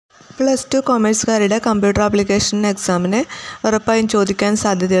Plustwo Commerce computer application എക്സാമിന് ഉറപ്പായും ചോദിക്കാൻ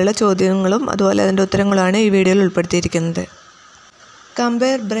സാധ്യതയുള്ള ചോദ്യങ്ങളും അതുപോലെ അതിൻ്റെ ഉത്തരങ്ങളാണ് ഈ വീഡിയോയിൽ ഉൾപ്പെടുത്തിയിരിക്കുന്നത്.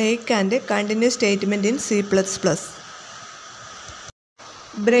 Compare break and continuous statement in C++.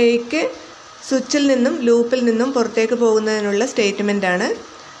 Break സ്വിച്ചിൽ നിന്നും ലൂപ്പിൽ നിന്നും പുറത്തേക്ക് പോകുന്നതിനുള്ള സ്റ്റേറ്റ്മെൻറ്റാണ്.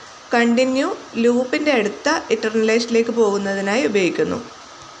 കണ്ടിന്യൂ ലൂപ്പിൻ്റെ അടുത്ത ഇറ്റർനലേഷനിലേക്ക് പോകുന്നതിനായി ഉപയോഗിക്കുന്നു.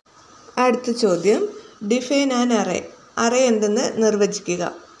 അടുത്ത ചോദ്യം, ഡിഫൈൻ ആൻ അറേ. അറേ എന്തെന്ന് നിർവചിക്കുക.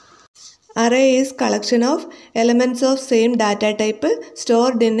 Array is collection of elements of same data type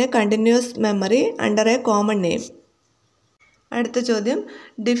stored in a continuous memory under a common name. അടുത്ത ചോദ്യം,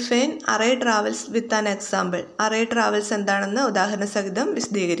 define array travels with an example. Array travels എന്താണെന്ന് ഉദാഹരണ സഹിതം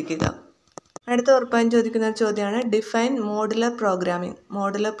വിശദീകരിക്കുക. അടുത്ത ഉറപ്പായും ചോദിക്കുന്ന ഒരു ചോദ്യമാണ് define modular programming.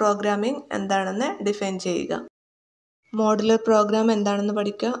 Modular programming എന്താണെന്ന് ഡിഫൈൻ ചെയ്യുക. മോഡുലർ പ്രോഗ്രാം എന്താണെന്ന്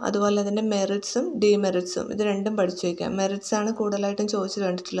പഠിക്കുക, അതുപോലെ അതിൻ്റെ മെറിറ്റ്സും ഡിമെറിറ്റ്സും ഇത് രണ്ടും പഠിച്ചു വയ്ക്കുക. മെറിറ്റ്സ് ആണ് കൂടുതലായിട്ടും ചോദിച്ചു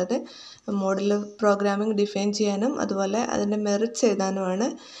കണ്ടിട്ടുള്ളത്. മോഡുലർ പ്രോഗ്രാമിംഗ് ഡിഫൈൻ ചെയ്യാനും അതുപോലെ അതിൻ്റെ മെറിറ്റ്സ് എഴുതാനുമാണ്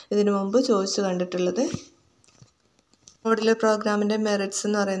ഇതിനു മുമ്പ് ചോദിച്ചു കണ്ടിട്ടുള്ളത്. മോഡുലർ പ്രോഗ്രാമിൻ്റെ മെറിറ്റ്സ്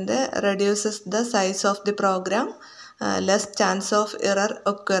എന്ന് പറയുന്നത് reduces the size of the programme, less chance of error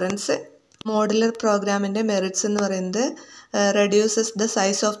occurrence. Modular പ്രോഗ്രാമിൻ്റെ മെറിറ്റ്സ് എന്ന് പറയുന്നത് reduces the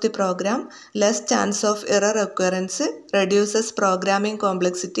size of the programme, less chance of error occurrence, reduces programming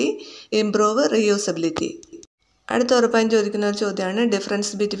complexity, improve reusability. അടുത്ത ഉറപ്പായും ചോദിക്കുന്ന ഒരു ചോദ്യമാണ്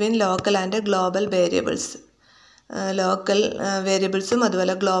difference between local and global variables. Local വേരിയബിൾസും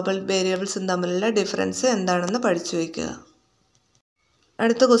അതുപോലെ global വേരിയബിൾസും തമ്മിലുള്ള ഡിഫറൻസ് എന്താണെന്ന് പഠിച്ചു വയ്ക്കുക.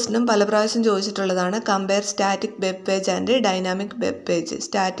 അടുത്ത ക്വസ്റ്റ്യനും പല പ്രാവശ്യം ചോദിച്ചിട്ടുള്ളതാണ് compare static web page and dynamic web page.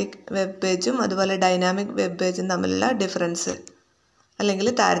 Static web പേജും അതുപോലെ ഡൈനാമിക് വെബ് പേജും തമ്മിലുള്ള ഡിഫറൻസ് അല്ലെങ്കിൽ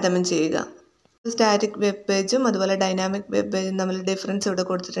താരതമ്യം ചെയ്യുക. സ്റ്റാറ്റിക് വെബ് പേജും അതുപോലെ ഡൈനാമിക് വെബ് പേജും തമ്മിലുള്ള ഡിഫറൻസ് ഇവിടെ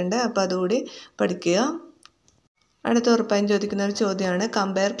കൊടുത്തിട്ടുണ്ട്, അപ്പോൾ അതുകൂടി പഠിക്കുക. അടുത്ത ഉറപ്പായും ചോദിക്കുന്ന ഒരു ചോദ്യമാണ്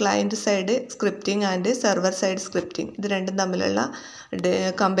compare client side scripting and server side scripting. ഇത് രണ്ടും തമ്മിലുള്ള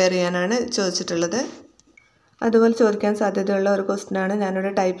കമ്പയർ ചെയ്യാനാണ് ചോദിച്ചിട്ടുള്ളത്. അതുപോലെ ചോദിക്കാൻ സാധ്യതയുള്ള ഒരു ക്വസ്റ്റ്യനാണ്, ഞാനിവിടെ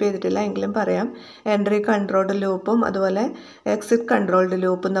ടൈപ്പ് ചെയ്തിട്ടില്ല എങ്കിലും പറയാം. എൻട്രി കൺട്രോൾഡ് ലൂപ്പും അതുപോലെ എക്സിറ്റ് കൺട്രോൾഡ്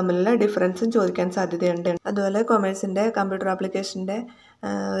ലൂപ്പും തമ്മിലുള്ള ഡിഫറൻസും ചോദിക്കാൻ സാധ്യതയുണ്ട്. അതുപോലെ കൊമേഴ്സിൻ്റെ കമ്പ്യൂട്ടർ ആപ്ലിക്കേഷൻ്റെ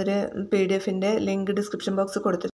ഒരു PDF ലിങ്ക് ഡിസ്ക്രിപ്ഷൻ ബോക്സ് കൊടുത്തിട്ടുണ്ട്.